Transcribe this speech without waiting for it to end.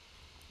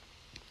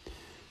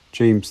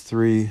James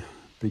 3,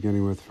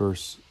 beginning with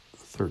verse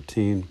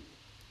 13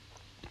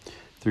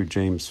 through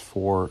James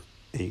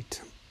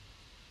 4:8.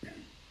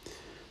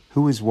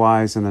 Who is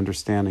wise and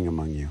understanding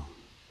among you?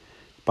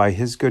 By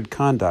his good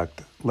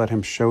conduct, let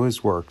him show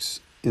his works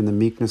in the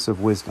meekness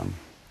of wisdom.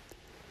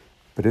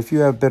 But if you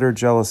have bitter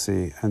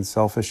jealousy and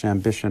selfish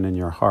ambition in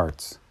your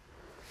hearts,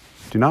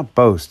 do not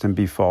boast and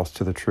be false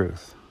to the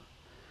truth.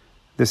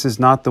 This is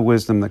not the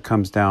wisdom that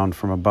comes down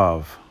from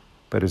above,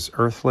 but is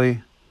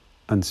earthly,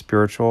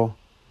 unspiritual,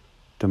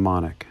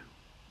 demonic.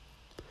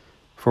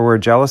 For where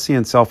jealousy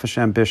and selfish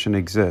ambition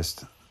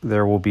exist,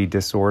 there will be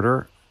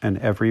disorder and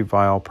every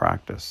vile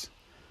practice.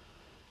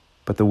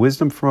 But the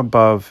wisdom from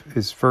above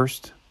is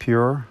first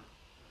pure,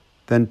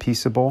 then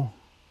peaceable,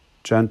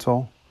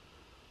 gentle,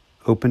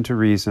 open to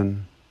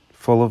reason,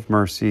 full of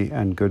mercy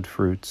and good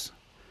fruits,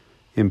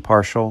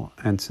 impartial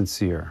and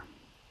sincere.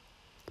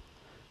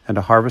 And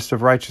a harvest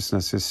of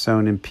righteousness is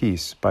sown in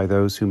peace by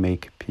those who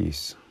make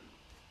peace.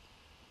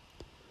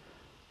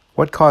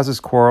 What causes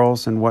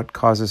quarrels and what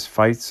causes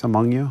fights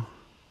among you?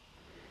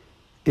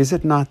 Is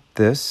it not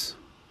this,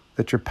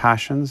 that your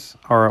passions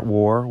are at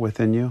war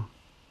within you?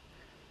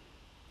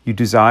 You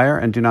desire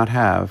and do not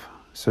have,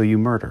 so you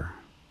murder.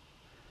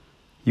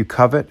 You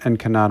covet and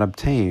cannot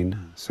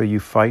obtain, so you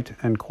fight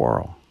and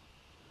quarrel.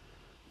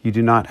 You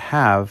do not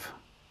have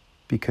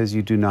because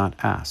you do not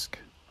ask.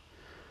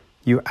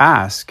 You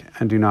ask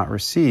and do not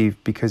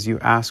receive because you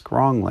ask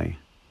wrongly,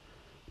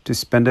 to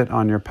spend it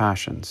on your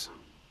passions.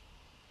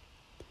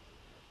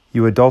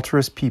 You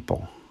adulterous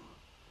people,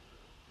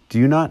 do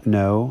you not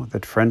know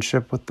that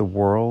friendship with the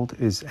world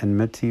is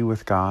enmity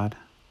with God?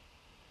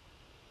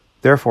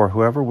 Therefore,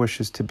 whoever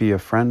wishes to be a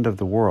friend of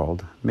the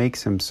world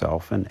makes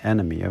himself an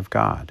enemy of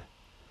God.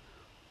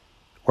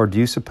 Or do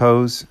you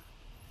suppose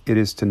it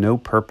is to no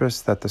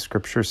purpose that the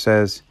Scripture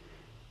says,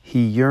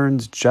 He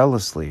yearns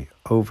jealously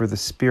over the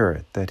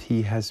Spirit that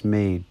He has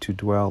made to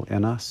dwell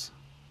in us?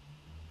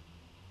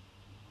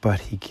 But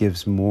He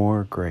gives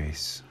more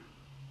grace.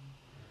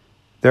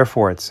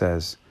 Therefore it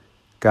says,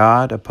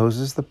 God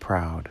opposes the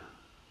proud,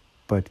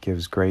 but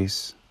gives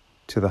grace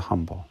to the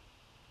humble.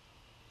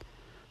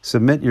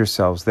 Submit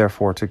yourselves,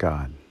 therefore, to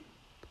God.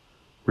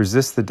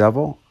 Resist the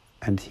devil,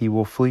 and he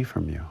will flee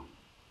from you.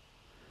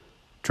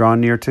 Draw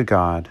near to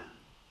God,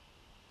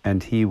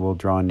 and he will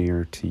draw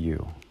near to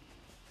you.